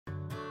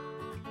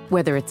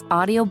Whether it's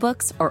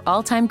audiobooks or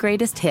all-time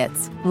greatest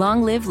hits,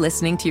 long live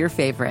listening to your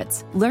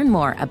favorites. Learn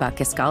more about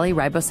Kisqali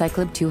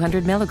Ribociclib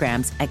 200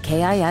 milligrams at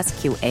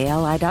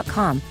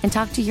KISQALI.com and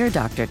talk to your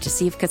doctor to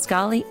see if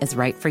Kisqali is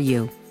right for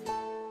you.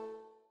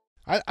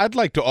 I'd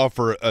like to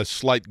offer a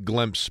slight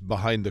glimpse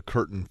behind the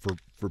curtain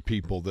for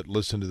people that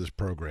listen to this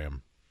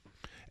program.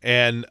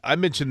 And I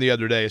mentioned the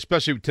other day,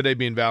 especially today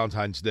being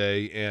Valentine's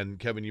Day, and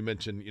Kevin, you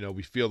mentioned,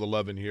 we feel the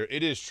love in here.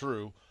 It is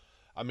true.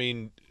 I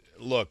mean,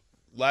 look,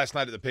 last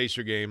night at the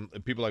Pacer game,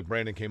 people like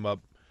Brandon came up.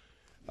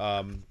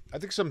 I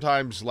think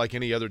sometimes, like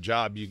any other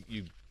job,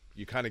 you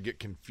kind of get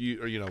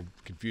confused, or,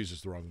 confused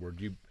is the wrong word.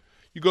 You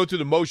go through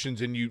the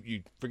motions and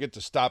you forget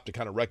to stop to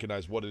kind of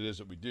recognize what it is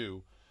that we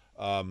do.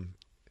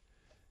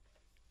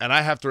 And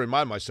I have to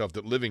remind myself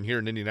that living here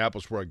in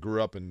Indianapolis, where I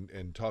grew up,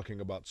 and talking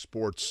about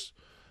sports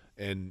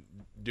and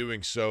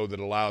doing so that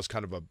allows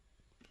kind of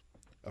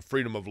a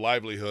freedom of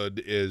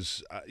livelihood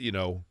is,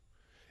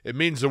 it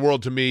means the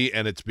world to me,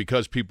 and it's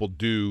because people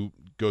do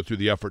go through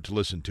the effort to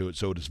listen to it.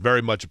 So it is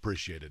very much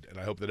appreciated, and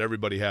I hope that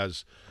everybody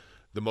has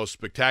the most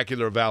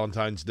spectacular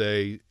Valentine's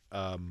Day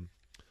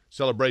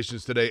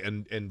celebrations today,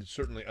 and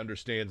certainly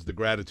understands the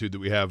gratitude that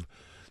we have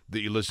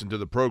that you listen to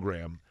the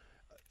program.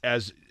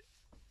 As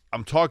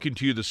I'm talking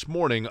to you this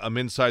morning, I'm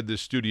inside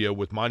this studio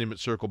with Monument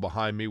Circle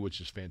behind me,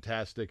 which is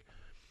fantastic.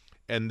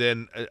 And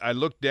then I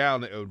looked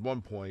down at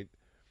one point,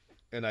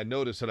 and I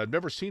noticed that I've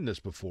never seen this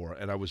before,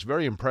 and I was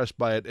very impressed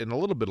by it and a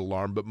little bit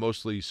alarmed, but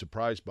mostly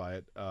surprised by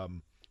it.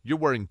 You're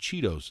wearing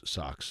Cheetos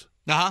socks.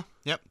 Uh-huh.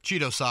 Yep,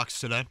 Cheeto socks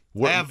today.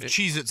 I have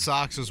Cheez-It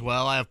socks as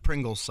well. I have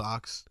Pringles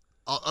socks.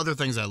 Other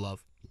things I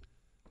love.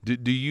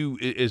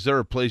 Is there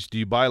a place, do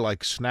you buy like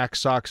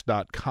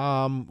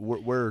snacksocks.com?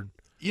 Where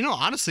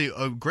honestly,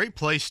 a great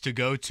place to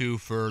go to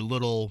for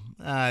little,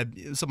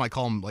 some might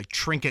call them like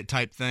trinket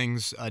type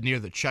things near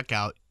the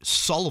checkout.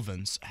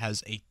 Sullivan's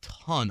has a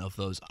ton of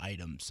those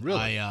items.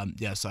 Really?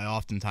 Yes, I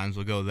oftentimes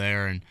will go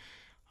there and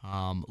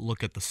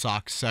look at the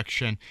socks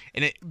section.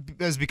 And it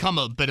has become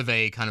a bit of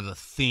a kind of a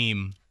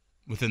theme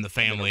within the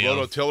family. A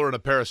rototiller and a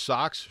pair of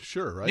socks?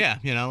 Sure, right? Yeah,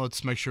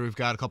 let's make sure we've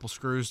got a couple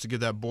screws to get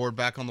that board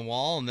back on the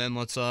wall, and then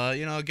let's,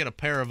 get a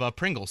pair of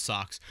Pringles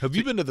socks. Have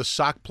you been to the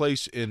sock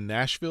place in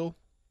Nashville?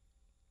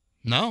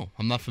 No,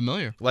 I'm not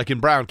familiar. Like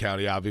in Brown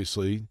County,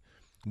 obviously.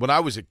 When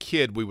I was a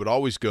kid, we would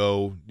always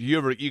go.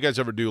 You guys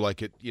ever do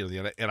like it?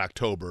 In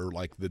October,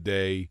 like the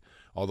day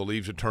all the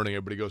leaves are turning,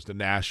 everybody goes to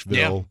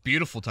Nashville. Yeah,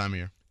 beautiful time of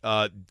year.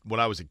 When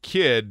I was a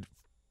kid,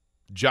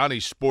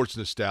 Johnny's Sports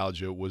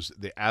Nostalgia was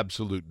the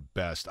absolute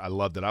best. I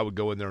loved it. I would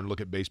go in there and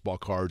look at baseball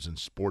cards and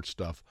sports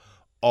stuff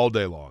all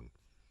day long,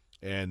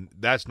 and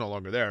that's no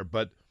longer there.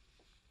 But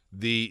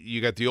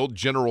you got the old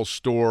general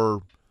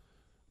store.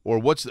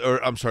 Like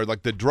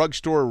the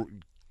drugstore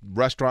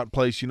restaurant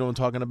place, you know what I'm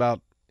talking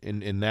about,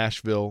 in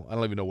Nashville? I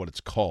don't even know what it's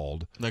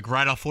called. Like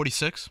right off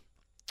 46?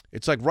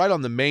 It's like right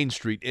on the main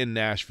street in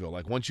Nashville.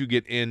 Like once you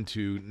get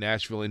into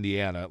Nashville,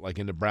 Indiana, like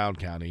into Brown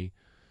County,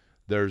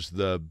 there's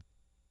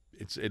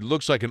it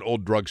looks like an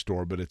old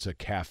drugstore, but it's a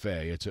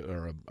cafe. It's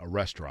a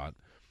restaurant.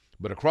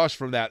 But across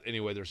from that,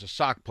 anyway, there's a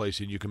sock place,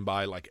 and you can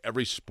buy like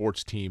every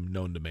sports team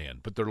known to man.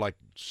 But they're like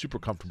super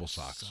comfortable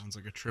socks. Sounds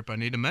like a trip I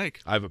need to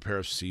make. I have a pair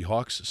of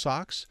Seahawks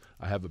socks.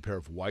 I have a pair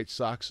of White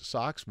Sox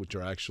socks, which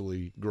are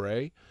actually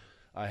gray.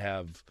 I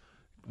have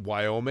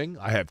Wyoming.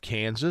 I have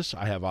Kansas.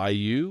 I have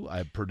IU. I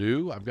have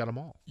Purdue. I've got them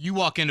all. You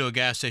walk into a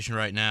gas station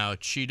right now,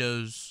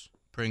 Cheetos,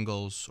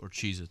 Pringles, or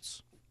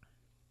Cheez-Its?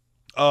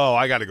 Oh,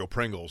 I got to go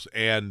Pringles.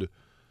 And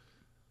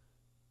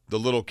the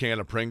little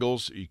can of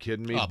Pringles, are you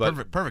kidding me? Oh,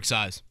 perfect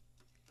size.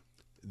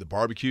 The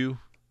barbecue.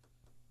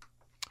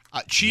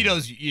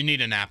 Cheetos, you need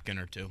a napkin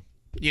or two.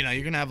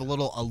 You're gonna have a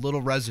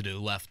little residue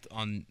left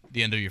on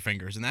the end of your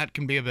fingers, and that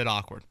can be a bit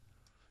awkward.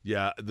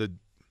 Yeah,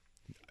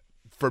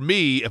 for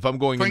me, if I'm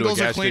going Pringles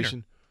into a gas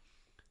station,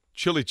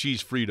 chili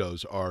cheese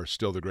Fritos are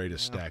still the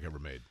greatest snack ever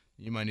made.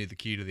 You might need the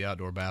key to the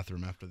outdoor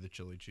bathroom after the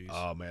chili cheese.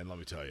 Oh man, let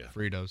me tell you,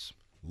 Fritos,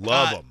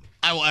 love them.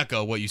 I will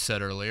echo what you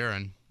said earlier,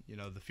 and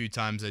the few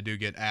times I do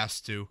get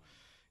asked to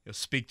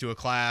speak to a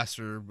class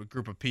or a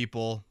group of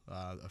people,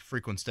 a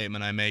frequent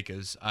statement I make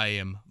is I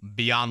am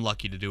beyond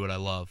lucky to do what I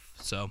love.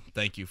 So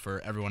thank you for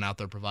everyone out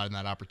there providing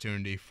that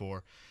opportunity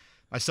for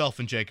myself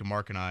and Jake and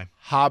Mark and I.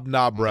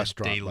 Hobnob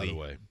Restaurant, daily by the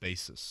way.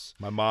 Basis.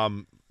 My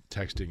mom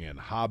texting in,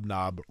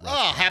 Hobnob Restaurant.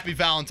 Oh, happy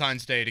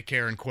Valentine's Day to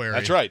Karen Query.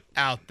 That's right.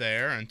 Out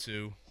there, and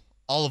to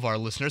all of our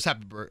listeners.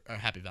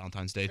 Happy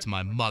Valentine's Day to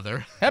my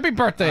mother. Happy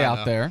birthday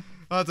out there.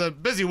 Well, it's a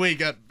busy week.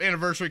 Got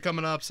anniversary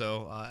coming up,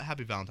 so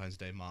happy Valentine's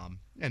Day, Mom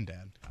and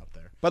Dad out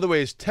there. By the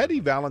way, is Teddy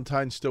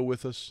Valentine still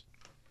with us?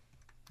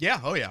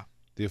 Yeah, oh yeah.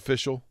 The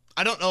official?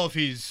 I don't know if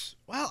he's...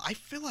 Well, I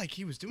feel like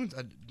he was doing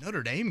a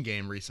Notre Dame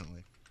game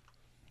recently.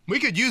 We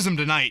could use him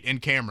tonight in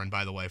Cameron,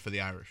 by the way, for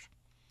the Irish.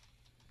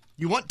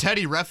 You want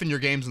Teddy reffing your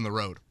games on the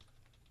road.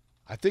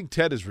 I think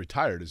Ted is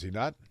retired, is he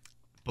not?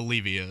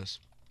 Believe he is.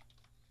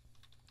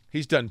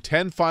 He's done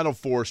 10 Final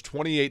Fours,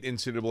 28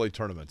 NCAA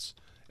tournaments,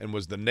 and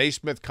was the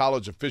Naismith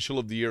College Official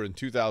of the Year in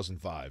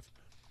 2005.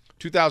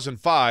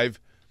 2005,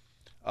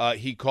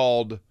 he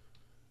called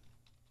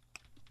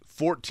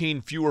 14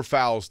 fewer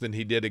fouls than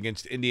he did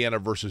against Indiana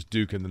versus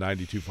Duke in the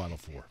 92 Final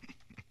Four.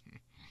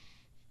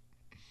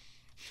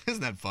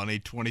 Isn't that funny?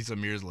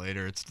 20-some years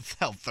later, it's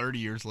still 30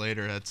 years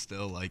later, that's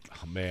still like...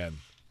 Oh, man.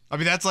 I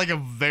mean, that's like a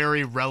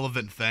very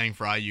relevant thing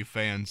for IU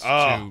fans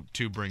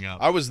to bring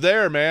up. I was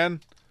there,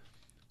 man.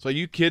 So are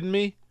you kidding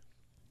me?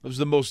 It was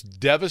the most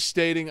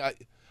devastating.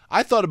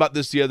 I thought about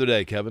this the other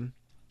day, Kevin.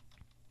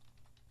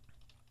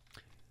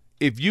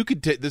 If you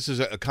could take, this is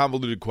a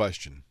convoluted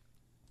question.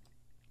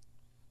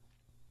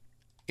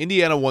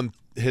 Indiana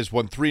has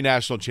won 3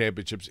 national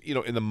championships,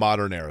 in the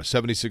modern era,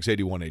 76,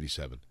 81,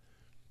 87.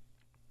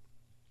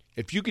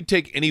 If you could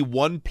take any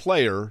one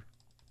player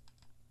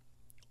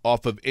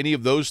off of any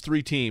of those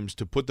 3 teams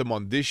to put them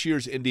on this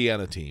year's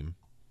Indiana team,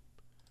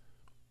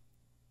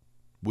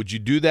 would you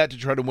do that to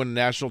try to win a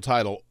national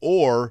title?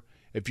 Or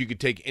if you could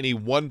take any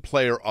one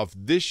player off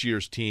this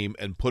year's team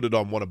and put it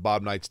on one of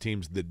Bob Knight's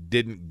teams that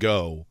didn't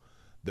go,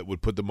 that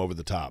would put them over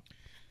the top?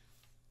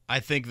 I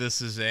think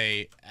this is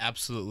a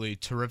absolutely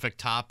terrific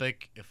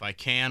topic. If I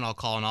can, I'll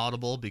call an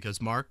audible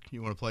because, Mark,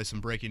 you want to play some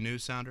breaking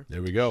news sounder?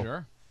 There we go.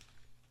 Sure.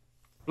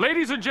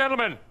 Ladies and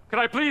gentlemen, can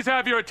I please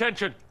have your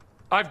attention?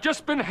 I've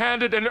just been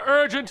handed an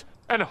urgent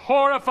and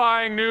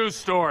horrifying news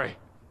story.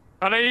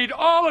 And I need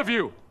all of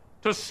you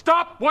to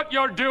stop what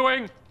you're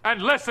doing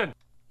and listen.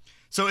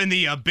 So in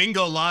the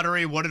bingo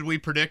lottery, what did we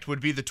predict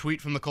would be the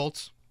tweet from the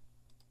Colts?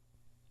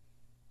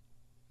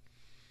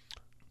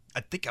 I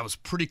think I was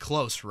pretty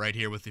close right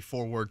here with the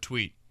 4-word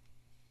tweet.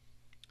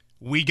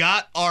 We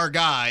got our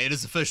guy. It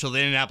is official. The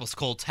Indianapolis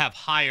Colts have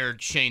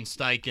hired Shane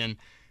Steichen.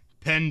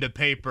 Pen to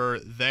paper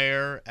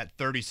there at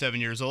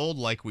 37 years old.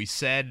 Like we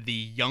said, the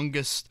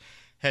youngest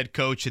head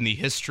coach in the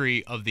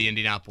history of the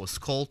Indianapolis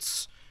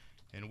Colts.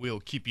 And we'll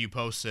keep you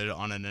posted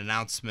on an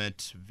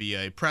announcement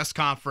via a press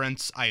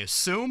conference, I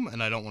assume.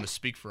 And I don't want to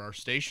speak for our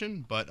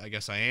station, but I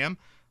guess I am.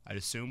 I'd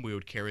assume we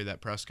would carry that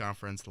press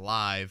conference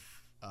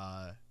live,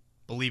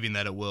 believing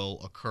that it will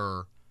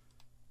occur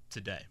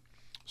today.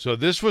 So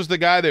this was the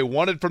guy they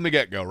wanted from the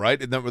get-go, right?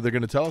 Isn't that what they're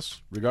going to tell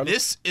us, regardless?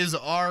 This is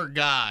our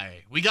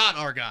guy. We got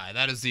our guy.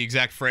 That is the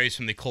exact phrase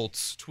from the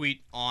Colts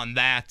tweet on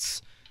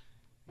that.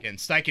 Again,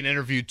 Steichen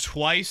interviewed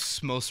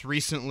twice. Most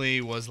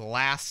recently was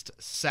last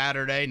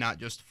Saturday, not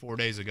just 4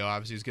 days ago.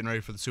 Obviously, he's getting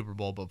ready for the Super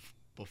Bowl, but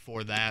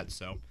before that.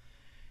 So,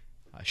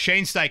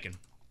 Shane Steichen,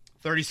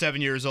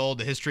 37 years old,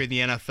 the history of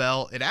the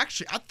NFL. It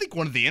actually, I think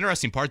one of the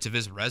interesting parts of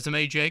his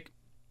resume, Jake,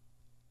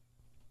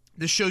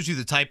 this shows you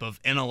the type of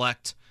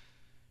intellect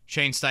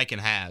Shane Steichen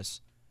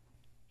has.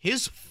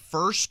 His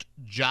first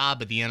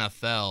job at the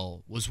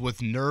NFL was with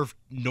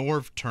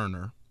Norv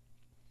Turner,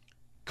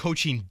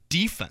 coaching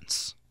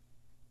defense.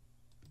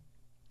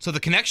 So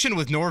the connection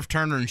with Norv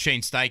Turner and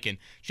Shane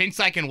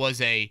Steichen was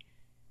a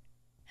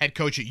head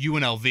coach at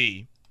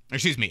UNLV,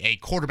 a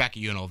quarterback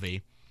at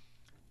UNLV.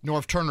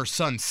 Norv Turner's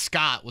son,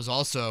 Scott, was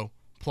also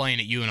playing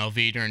at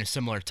UNLV during a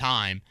similar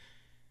time.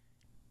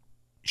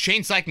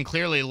 Shane Steichen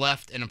clearly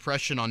left an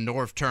impression on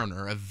Norv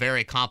Turner, a very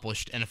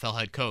accomplished NFL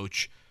head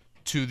coach,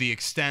 to the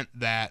extent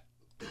that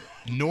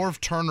Norv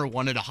Turner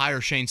wanted to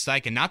hire Shane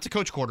Steichen not to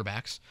coach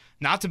quarterbacks,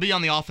 not to be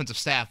on the offensive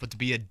staff, but to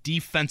be a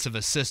defensive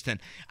assistant.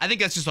 I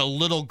think that's just a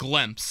little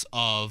glimpse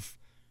of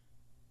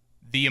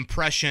the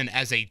impression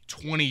as a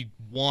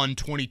 21,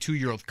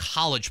 22-year-old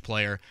college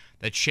player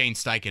that Shane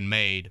Steichen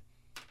made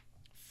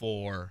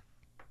for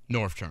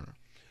Norv Turner.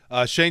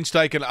 Shane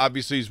Steichen,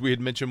 obviously, as we had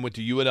mentioned, went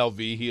to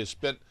UNLV. He has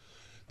spent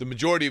the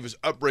majority of his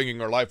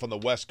upbringing or life on the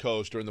West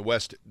Coast or in the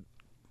West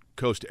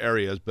Coast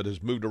areas, but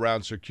has moved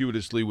around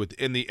circuitously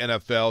within the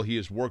NFL. He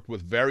has worked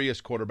with various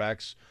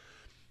quarterbacks,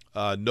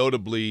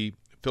 notably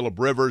Phillip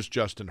Rivers,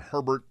 Justin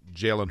Herbert,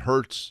 Jalen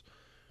Hurts,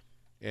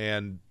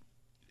 and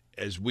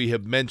as we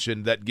have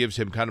mentioned, that gives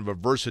him kind of a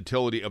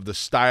versatility of the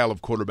style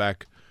of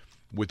quarterback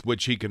with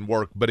which he can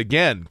work. But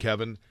again,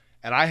 Kevin,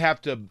 and I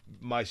have to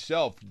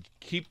myself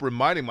keep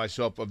reminding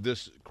myself of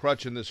this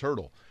crutch and this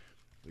hurdle.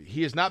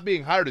 He is not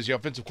being hired as the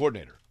offensive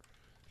coordinator.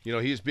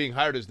 He is being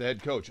hired as the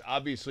head coach.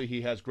 Obviously,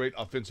 he has great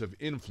offensive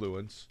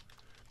influence,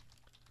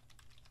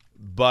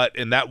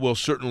 and that will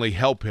certainly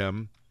help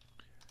him.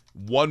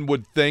 One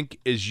would think,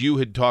 as you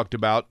had talked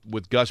about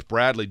with Gus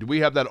Bradley, do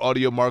we have that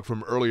audio, Mark,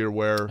 from earlier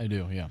where I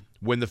do, yeah.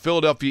 When the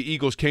Philadelphia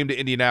Eagles came to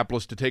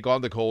Indianapolis to take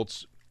on the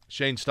Colts,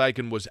 Shane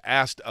Steichen was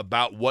asked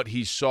about what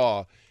he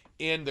saw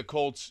in the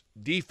Colts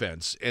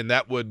defense, and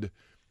that would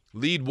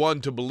lead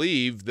one to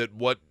believe that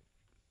what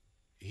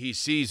he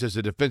sees as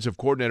a defensive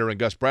coordinator in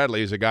Gus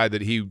Bradley is a guy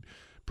that he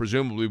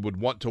presumably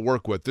would want to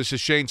work with. This is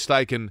Shane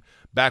Steichen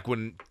back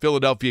when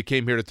Philadelphia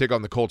came here to take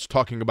on the Colts,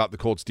 talking about the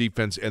Colts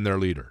defense and their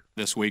leader.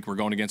 This week we're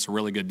going against a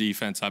really good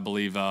defense. I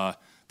believe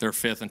they're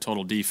fifth in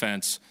total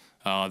defense.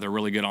 They're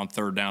really good on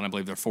third down. I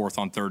believe they're fourth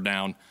on third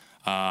down.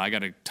 I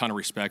got a ton of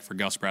respect for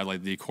Gus Bradley,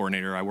 the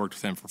coordinator. I worked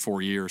with him for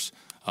 4 years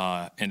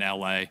in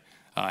L.A.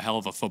 Hell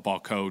of a football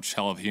coach,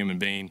 hell of a human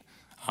being.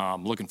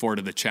 Looking forward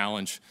to the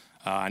challenge.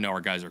 I know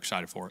our guys are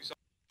excited for it.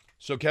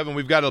 So, Kevin,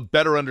 we've got a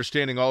better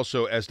understanding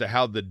also as to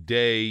how the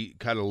day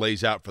kind of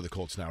lays out for the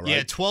Colts now, right?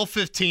 Yeah,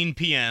 12:15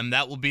 p.m.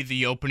 That will be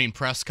the opening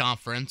press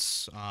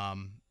conference.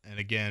 And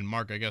again,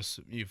 Mark, I guess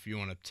if you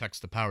want to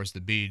text the powers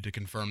that be to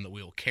confirm that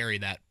we will carry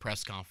that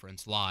press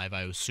conference live,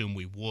 I assume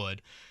we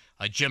would.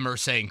 Jim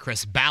Irsay and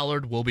Chris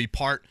Ballard will be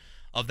part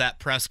of that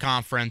press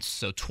conference.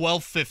 So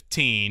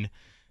 12:15,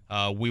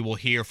 we will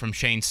hear from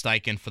Shane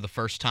Steichen for the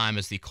first time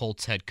as the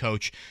Colts head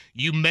coach.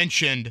 You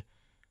mentioned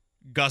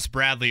Gus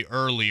Bradley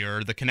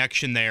earlier, the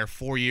connection there,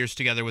 4 years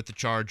together with the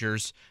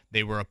Chargers.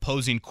 They were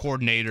opposing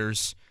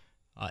coordinators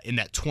in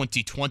that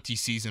 2020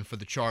 season for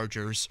the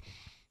Chargers.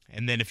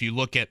 And then if you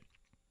look at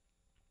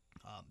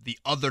the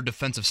other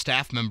defensive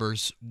staff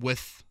members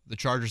with the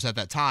Chargers at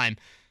that time,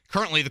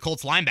 currently the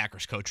Colts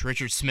linebackers coach,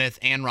 Richard Smith,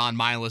 and Ron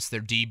Miles,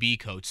 their DB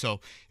coach. So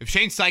if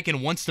Shane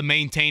Steichen wants to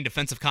maintain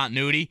defensive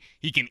continuity,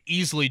 he can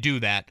easily do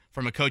that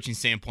from a coaching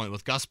standpoint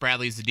with Gus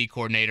Bradley as the D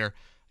coordinator,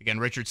 again,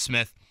 Richard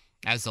Smith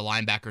as the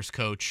linebackers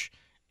coach,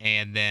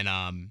 and then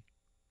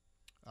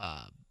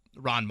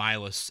Ron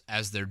Miles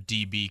as their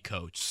DB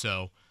coach.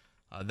 So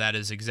that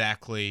is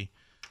exactly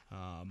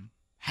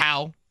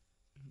how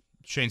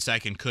Shane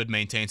Steichen could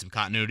maintain some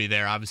continuity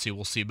there. Obviously,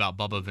 we'll see about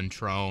Bubba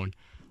Ventrone.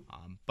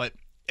 But,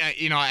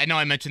 I know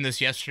I mentioned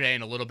this yesterday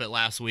and a little bit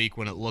last week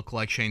when it looked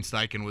like Shane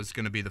Steichen was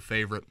going to be the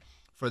favorite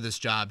for this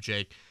job,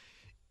 Jake.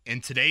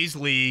 In today's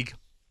league,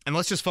 and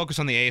let's just focus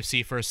on the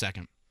AFC for a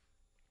second.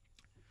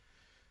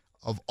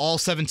 Of all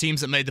 7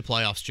 teams that made the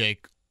playoffs,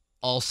 Jake,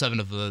 all 7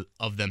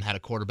 of them had a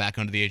quarterback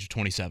under the age of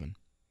 27.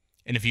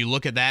 And if you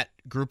look at that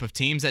group of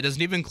teams, that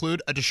doesn't even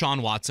include a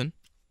Deshaun Watson,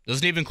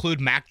 doesn't even include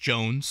Mac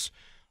Jones,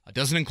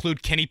 doesn't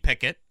include Kenny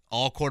Pickett,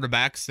 all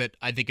quarterbacks that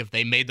I think if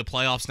they made the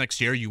playoffs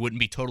next year, you wouldn't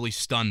be totally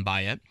stunned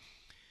by it.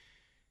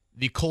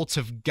 The Colts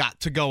have got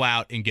to go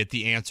out and get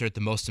the answer at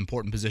the most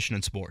important position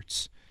in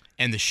sports.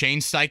 And the Shane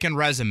Steichen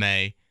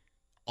resume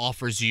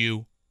offers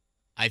you,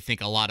 I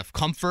think, a lot of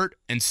comfort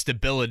and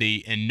stability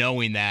in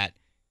knowing that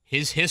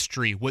his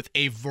history with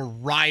a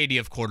variety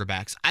of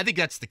quarterbacks, I think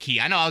that's the key.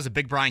 I know I was a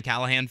big Brian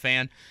Callahan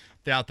fan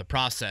throughout the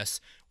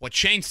process. What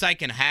Shane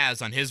Steichen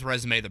has on his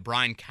resume that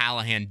Brian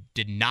Callahan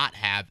did not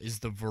have is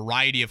the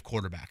variety of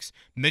quarterbacks.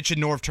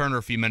 Mentioned Norv Turner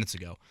a few minutes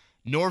ago.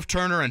 Norv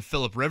Turner and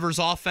Phillip Rivers'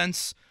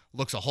 offense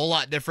looks a whole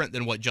lot different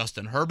than what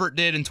Justin Herbert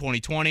did in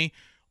 2020,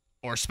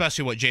 or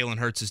especially what Jalen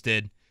Hurts has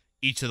did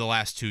each of the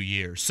last 2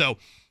 years. So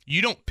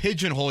you don't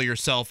pigeonhole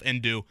yourself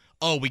into,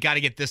 oh, we got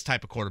to get this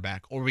type of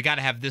quarterback, or we got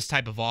to have this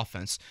type of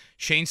offense.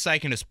 Shane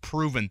Steichen has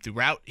proven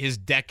throughout his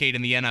decade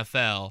in the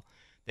NFL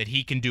that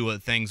he can do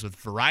things with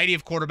variety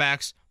of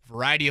quarterbacks,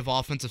 variety of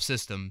offensive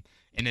system,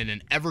 and in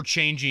an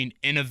ever-changing,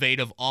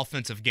 innovative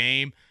offensive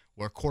game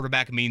where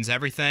quarterback means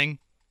everything,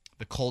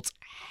 the Colts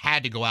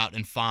had to go out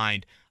and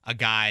find a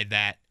guy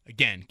that,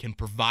 again, can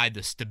provide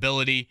the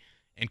stability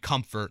and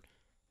comfort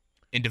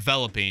in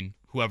developing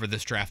whoever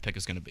this draft pick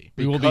is going to be.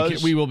 We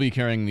will be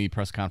carrying the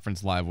press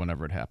conference live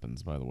whenever it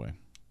happens, by the way.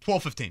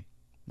 12:15.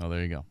 Oh,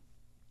 there you go.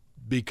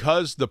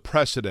 Because the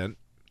precedent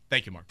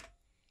Thank you, Mark.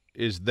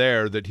 is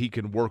there that he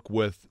can work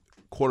with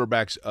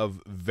quarterbacks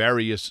of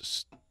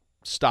various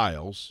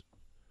styles,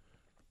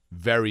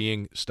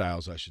 varying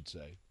styles, I should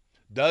say.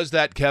 Does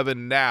that,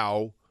 Kevin,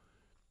 now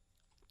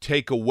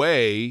take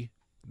away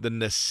the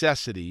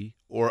necessity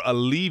or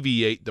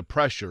alleviate the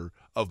pressure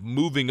of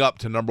moving up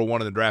to number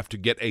 1 in the draft to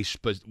get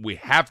we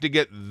have to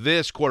get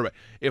this quarterback?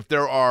 If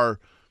there are,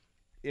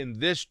 in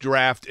this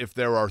draft, if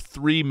there are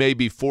 3,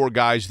 maybe 4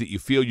 guys that you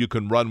feel you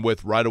can run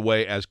with right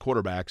away as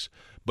quarterbacks,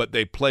 but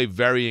they play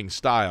varying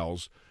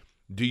styles,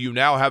 do you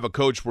now have a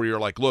coach where you're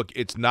like, look,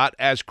 it's not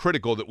as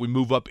critical that we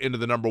move up into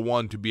the number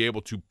 1 to be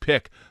able to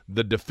pick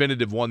the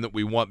definitive one that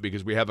we want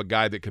because we have a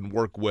guy that can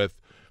work with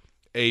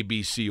A,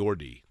 B, C, or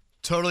D?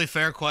 Totally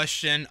fair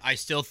question. I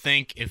still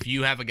think if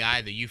you have a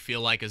guy that you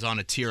feel like is on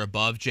a tier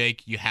above,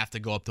 Jake, you have to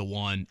go up to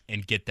 1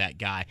 and get that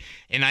guy.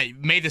 And I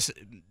made this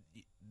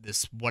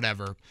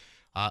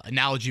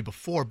analogy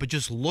before, but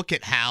just look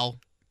at how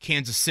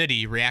Kansas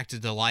City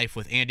reacted to life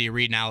with Andy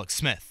Reid and Alex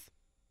Smith.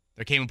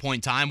 There came a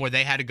point in time where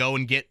they had to go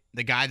and get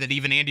the guy that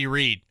even Andy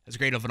Reid, as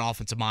great of an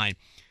offensive mind,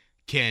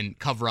 can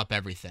cover up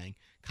everything.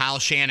 Kyle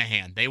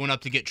Shanahan, they went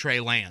up to get Trey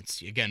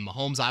Lance. Again,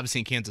 Mahomes obviously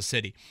in Kansas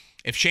City.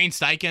 If Shane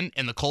Steichen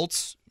and the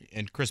Colts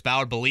and Chris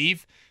Ballard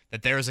believe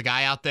that there is a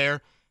guy out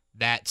there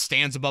that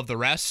stands above the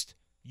rest,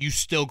 you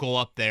still go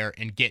up there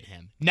and get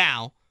him.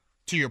 Now,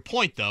 to your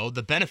point, though,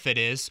 the benefit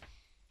is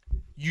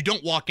you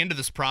don't walk into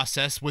this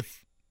process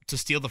with, to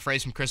steal the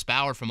phrase from Chris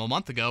Ballard from a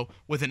month ago,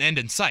 with an end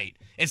in sight.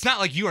 It's not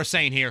like you are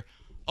saying here,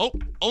 oh,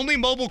 only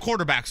mobile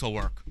quarterbacks will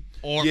work.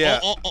 Or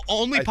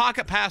only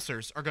pocket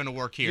passers are going to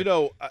work here. You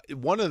know,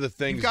 one of the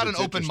things you've got an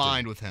open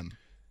mind with him.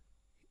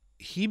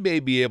 He may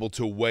be able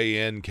to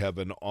weigh in,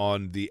 Kevin,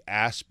 on the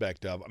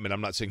aspect of, I mean,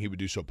 I'm not saying he would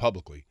do so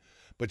publicly,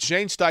 but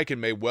Shane Steichen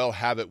may well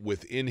have it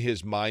within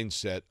his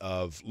mindset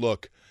of,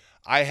 look,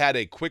 I had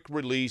a quick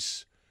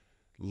release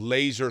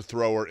laser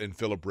thrower in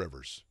Phillip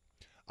Rivers.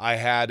 I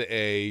had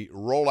a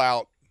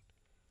rollout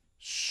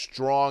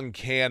strong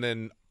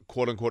cannon,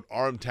 quote unquote,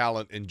 arm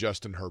talent in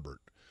Justin Herbert.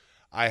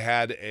 I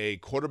had a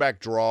quarterback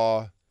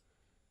draw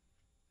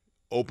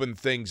open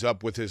things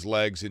up with his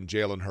legs in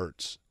Jalen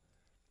Hurts.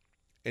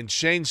 And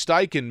Shane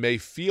Steichen may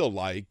feel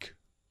like,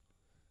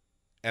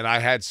 and I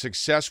had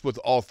success with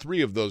all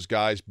three of those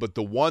guys, but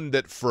the one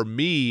that for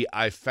me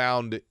I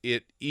found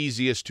it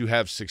easiest to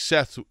have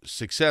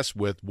success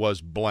with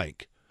was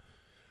blank.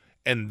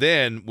 And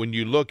then when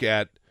you look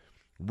at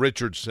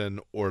Richardson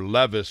or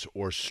Levis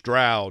or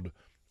Stroud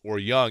or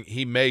Young,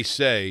 he may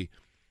say,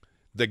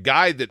 the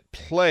guy that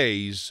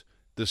plays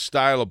the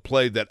style of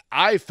play that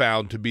I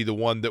found to be the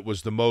one that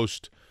was the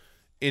most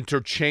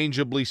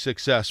interchangeably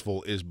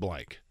successful is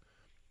blank.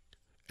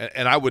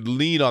 And I would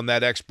lean on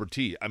that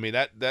expertise. I mean,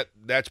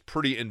 that's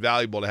pretty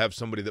invaluable to have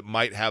somebody that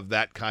might have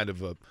that kind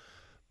of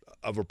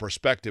a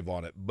perspective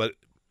on it. But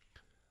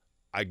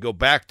I go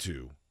back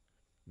to,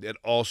 it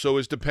also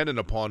is dependent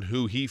upon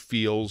who he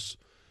feels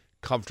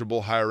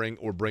comfortable hiring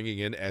or bringing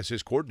in as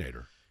his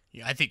coordinator.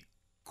 Yeah, I think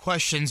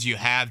questions you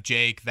have,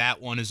 Jake,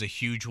 that one is a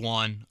huge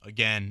one.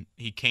 Again,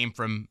 he came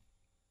from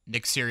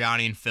Nick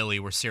Sirianni in Philly,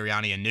 where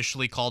Sirianni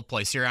initially called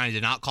plays. Sirianni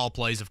did not call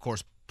plays, of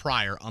course,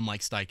 prior,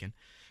 unlike Steichen.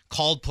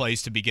 Called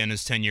plays to begin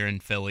his tenure in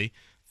Philly,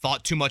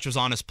 thought too much was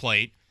on his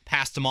plate,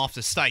 passed him off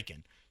to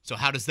Steichen. So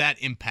how does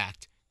that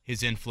impact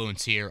his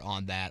influence here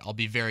on that? I'll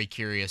be very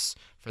curious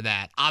for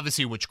that.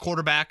 Obviously, which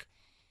quarterback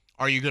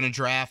are you going to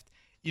draft?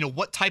 You know,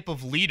 what type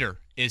of leader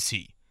is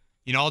he?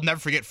 You know, I'll never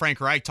forget Frank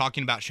Reich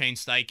talking about Shane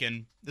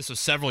Steichen. This was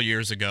several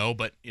years ago,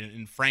 but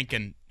Frank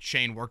and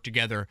Shane worked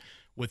together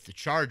with the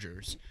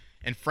Chargers.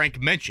 And Frank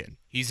mentioned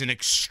he's an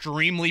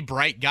extremely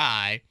bright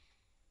guy,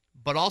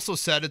 but also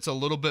said it's a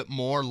little bit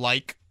more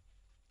like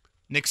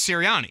Nick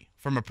Sirianni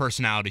from a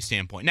personality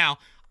standpoint. Now,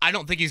 I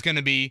don't think he's going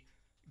to be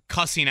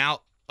cussing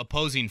out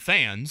opposing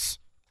fans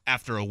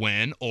after a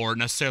win or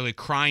necessarily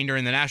crying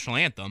during the national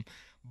anthem,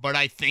 but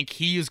I think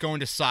he is going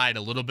to side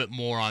a little bit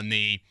more on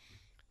the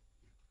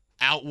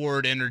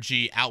outward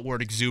energy,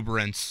 outward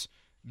exuberance,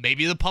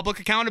 maybe the public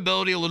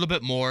accountability a little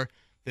bit more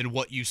than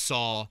what you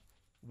saw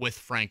with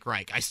Frank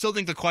Reich. I still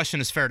think the question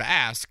is fair to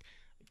ask.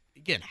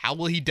 Again, how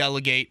will he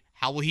delegate?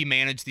 How will he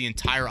manage the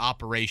entire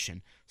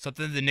operation?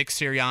 Something that Nick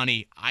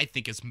Sirianni, I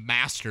think, has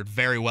mastered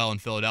very well in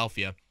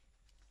Philadelphia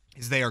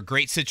is they are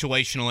great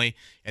situationally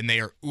and they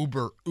are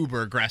uber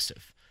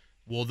aggressive.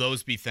 Will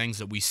those be things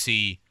that we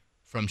see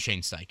from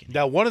Shane Steichen?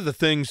 Now, one of the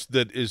things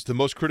that is the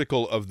most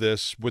critical of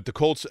this, with the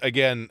Colts,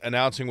 again,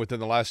 announcing within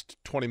the last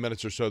 20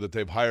 minutes or so that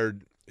they've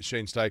hired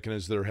Shane Steichen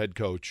as their head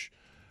coach,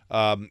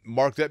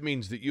 Mark, that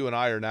means that you and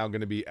I are now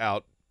going to be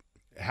out.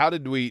 How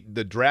did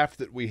the draft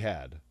that we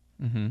had,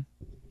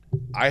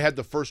 I had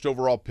the first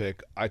overall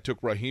pick. I took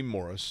Raheem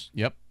Morris.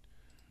 Yep.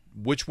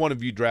 Which one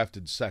of you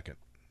drafted second?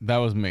 That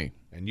was me.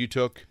 And you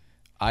took?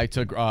 I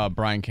took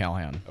Brian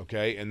Callahan.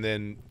 Okay, and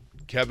then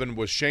Kevin,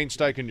 was Shane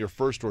Steichen your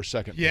first or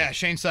second? Yeah, pick?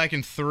 Shane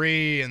Steichen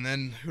 3, and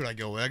then who did I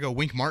go with? I go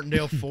Wink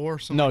Martindale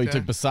 4. No, like he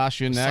took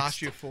Bisaccia next.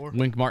 Bisaccia 4.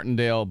 Wink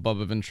Martindale,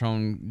 Bubba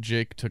Ventrone,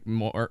 Jake took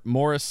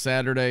Morris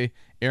Saturday,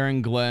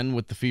 Aaron Glenn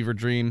with the Fever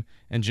Dream,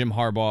 and Jim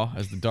Harbaugh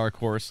as the dark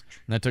horse.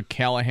 And I took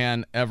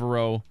Callahan,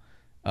 Evero,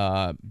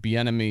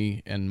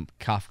 Bieniemy, and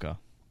Kafka.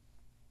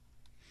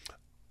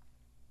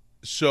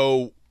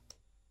 So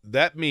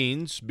that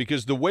means,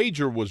 because the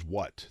wager was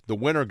what? The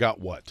winner got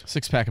what?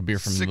 6-pack of beer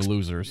from the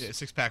losers. Yeah,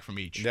 6-pack from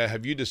each. Now,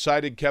 have you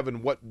decided,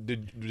 Kevin, what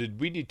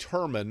did we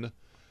determine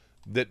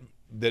that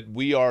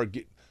we are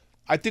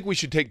I think we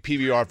should take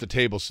PBR off the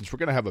table since we're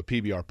going to have a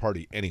PBR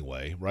party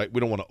anyway, right?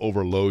 We don't want to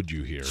overload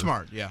you here.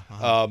 Smart, yeah.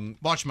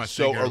 Watch my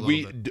so figure a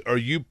little bit. Are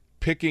you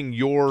picking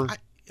your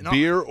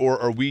beer, or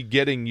are we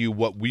getting you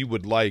what we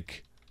would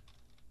like?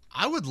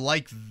 I would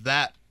like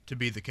that to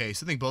be the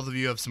case. I think both of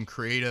you have some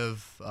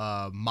creative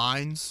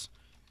minds,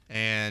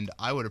 and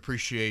I would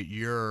appreciate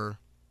your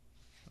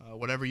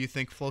whatever you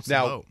think floats the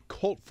boat. Now,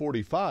 Colt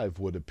 45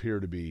 would appear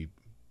to be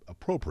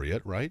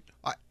appropriate, right?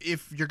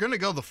 If you're going to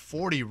go the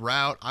 40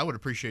 route, I would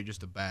appreciate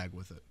just a bag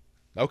with it.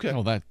 Okay.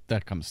 Well,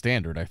 that comes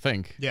standard, I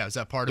think. Yeah, is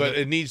that part of it? But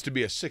it needs to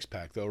be a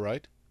 6-pack, though,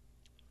 right?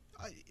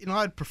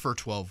 I'd prefer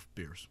 12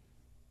 beers.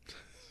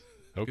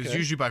 Okay. Because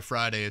usually by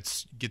Friday,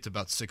 it gets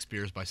about 6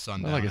 beers by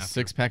sundown. Like a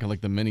 6-pack of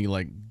like the mini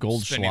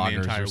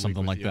Goldschlagers or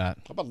something like that.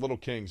 How about Little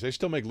Kings? They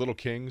still make Little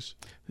Kings?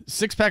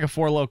 6-pack of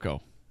 4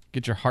 Loko.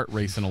 Get your heart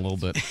racing a little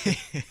bit.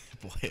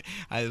 Boy,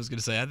 I was going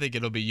to say, I think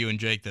it'll be you and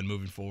Jake then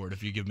moving forward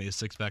if you give me a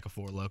 6-pack of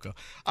 4 Loko.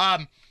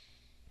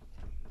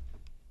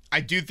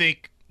 I do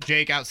think,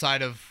 Jake,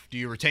 outside of, do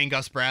you retain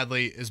Gus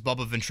Bradley? Is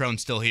Bubba Ventrone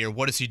still here?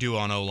 What does he do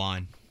on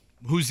O-line?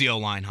 Who's the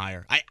O-line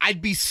hire?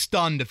 I'd be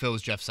stunned if it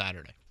was Jeff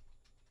Saturday.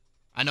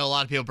 I know a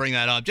lot of people bring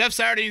that up. Jeff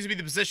Saturday needs to be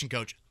the position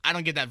coach. I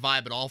don't get that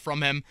vibe at all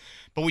from him.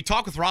 But we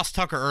talked with Ross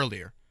Tucker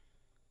earlier,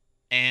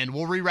 and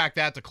we'll re-rack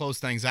that to close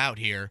things out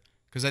here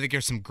because I think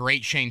there's some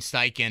great Shane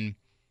Steichen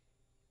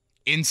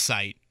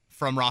insight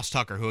from Ross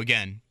Tucker, who,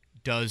 again,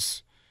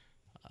 does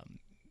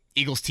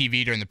Eagles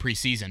TV during the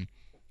preseason.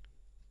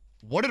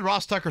 What did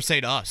Ross Tucker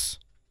say to us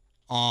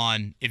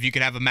on, if you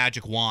could have a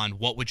magic wand,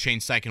 what would Shane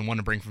Steichen want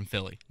to bring from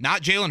Philly?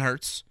 Not Jalen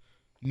Hurts,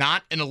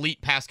 not an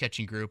elite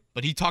pass-catching group,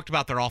 but he talked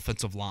about their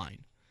offensive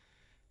line.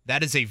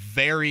 That is a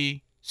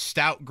very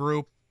stout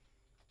group.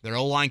 Their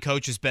O-line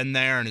coach has been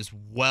there and is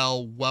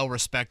well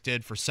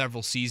respected for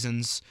several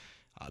seasons.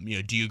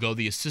 Do you go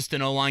the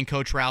assistant O-line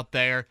coach route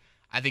there?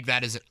 I think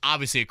that is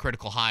obviously a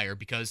critical hire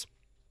because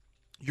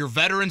your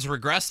veterans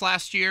regressed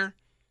last year,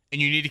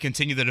 and you need to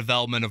continue the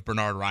development of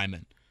Bernhard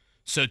Raimann.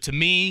 So to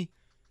me,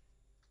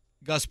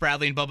 Gus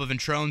Bradley and Bubba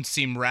Ventrone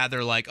seem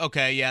rather like,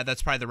 okay, yeah,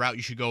 that's probably the route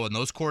you should go in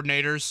those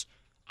coordinators.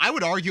 I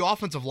would argue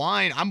offensive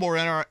line, I'm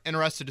more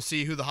interested to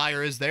see who the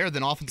hire is there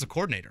than offensive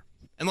coordinator.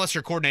 Unless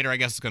your coordinator, I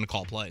guess, is going to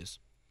call plays.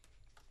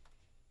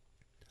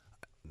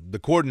 The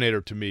coordinator,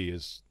 to me,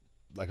 is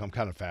like I'm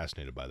kind of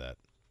fascinated by that.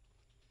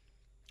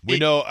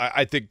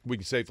 I think we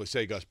can safely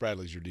say Gus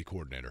Bradley's your D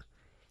coordinator.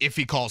 If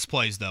he calls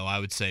plays, though, I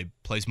would say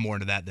plays more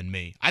into that than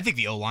me. I think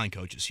the O-line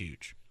coach is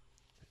huge.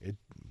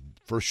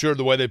 For sure,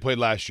 the way they played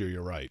last year,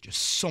 you're right.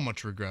 Just so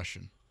much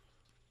regression.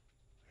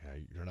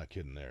 Yeah, you're not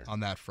kidding there.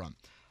 On that front.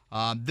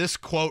 This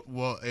quote,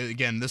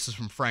 again, this is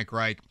from Frank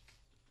Reich.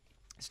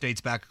 It dates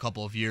back a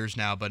couple of years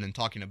now, but in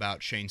talking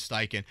about Shane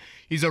Steichen,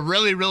 he's a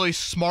really, really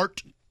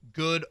smart,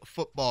 good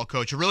football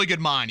coach, a really good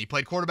mind. He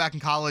played quarterback in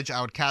college.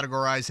 I would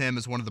categorize him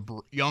as one of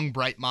the young,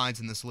 bright minds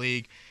in this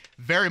league.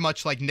 Very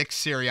much like Nick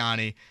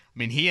Sirianni. I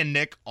mean, he and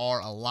Nick are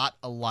a lot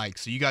alike.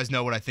 So you guys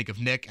know what I think of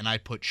Nick, and I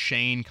put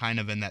Shane kind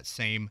of in that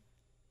same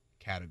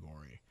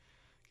category.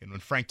 And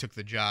when Frank took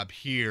the job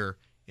here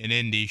in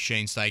Indy,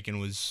 Shane Steichen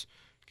was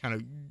kind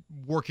of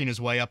working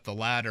his way up the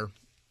ladder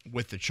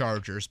with the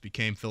Chargers,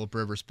 became Phillip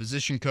Rivers'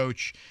 position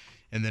coach,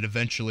 and then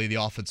eventually the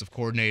offensive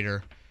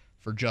coordinator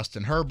for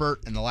Justin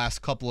Herbert. In the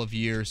last couple of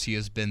years, he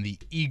has been the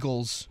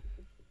Eagles'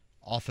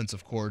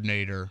 offensive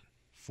coordinator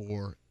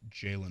for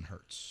Jalen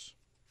Hurts.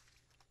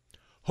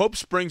 Hope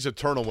springs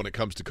eternal when it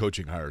comes to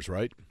coaching hires,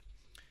 right?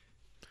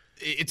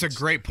 It's a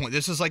great point.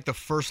 This is like the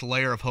first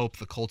layer of hope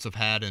the Colts have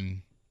had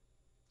in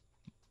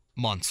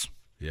months.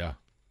 Yeah.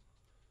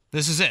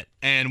 This is it.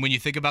 And when you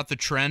think about the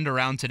trend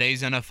around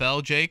today's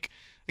NFL, Jake,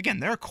 again,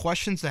 there are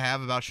questions to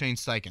have about Shane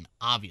Steichen,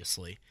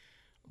 obviously.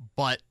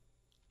 But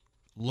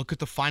look at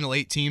the final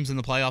 8 teams in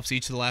the playoffs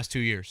each of the last 2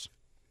 years.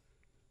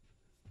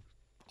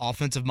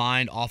 Offensive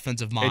mind.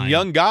 And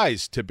young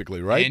guys,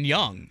 typically, right? And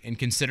young. And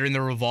considering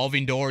the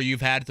revolving door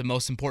you've had at the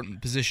most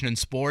important position in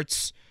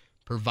sports,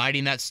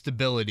 providing that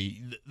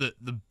stability.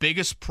 The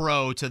biggest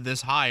pro to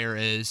this hire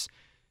is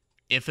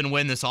if and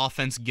when this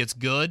offense gets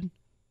good,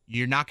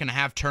 you're not going to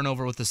have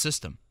turnover with the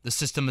system. The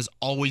system is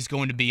always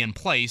going to be in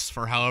place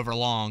for however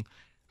long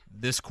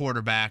this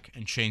quarterback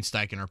and Shane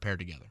Steichen are paired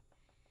together.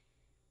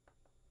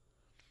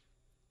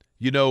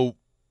 You know,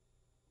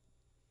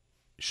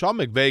 Sean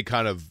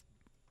McVay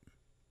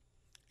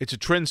it's a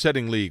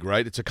trend-setting league,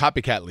 right? It's a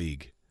copycat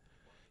league.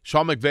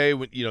 Sean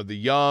McVay, the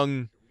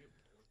young,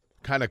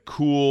 kind of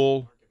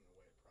cool,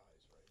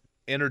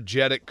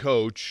 energetic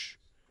coach.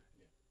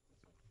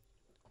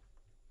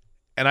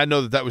 And I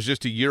know that was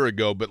just a year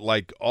ago, but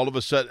like all of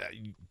a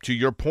sudden, to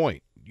your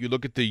point, you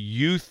look at the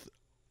youth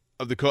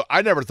of the coach.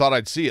 I never thought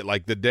I'd see it.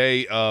 Like the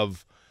day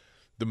of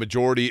the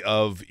majority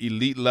of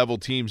elite level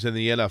teams in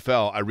the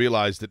NFL, I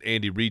realized that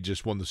Andy Reid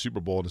just won the Super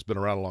Bowl and it's been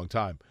around a long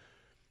time.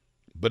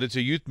 But it's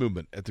a youth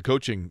movement at the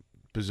coaching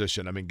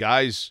position. I mean,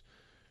 guys,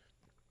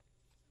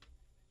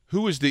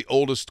 who is the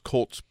oldest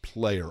Colts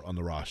player on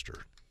the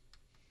roster?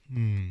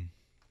 Boy,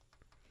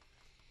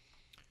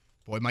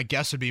 my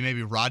guess would be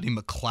maybe Rodney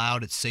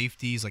McLeod at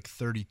safety. He's like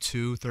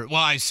 32. Well,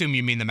 I assume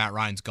you mean that Matt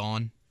Ryan's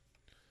gone.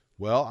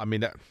 Well, I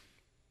mean,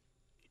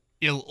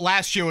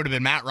 last year would have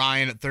been Matt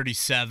Ryan at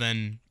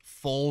 37.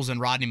 Foles and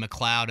Rodney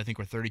McLeod, I think,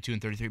 were 32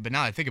 and 33. But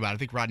now that I think about it, I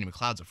think Rodney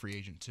McLeod's a free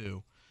agent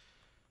too.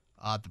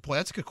 Boy,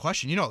 that's a good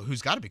question. You know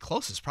who's got to be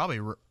closest? Probably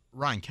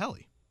Ryan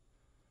Kelly.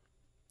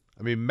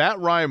 I mean, Matt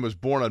Ryan was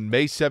born on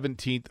May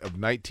 17th of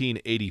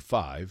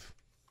 1985.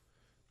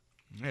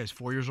 Yeah, he's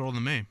 4 years older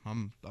than me.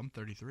 I'm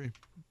 33.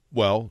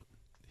 Well,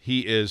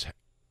 he is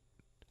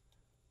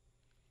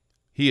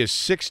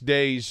 6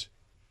 days.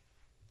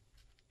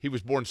 He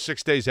was born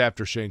 6 days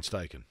after Shane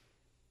Steichen.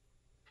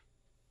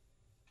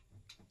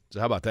 So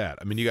how about that?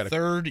 I mean, you got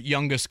third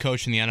youngest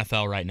coach in the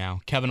NFL right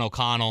now, Kevin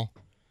O'Connell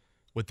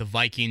with the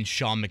Vikings,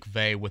 Sean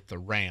McVay with the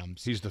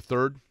Rams. He's the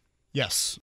third? Yes.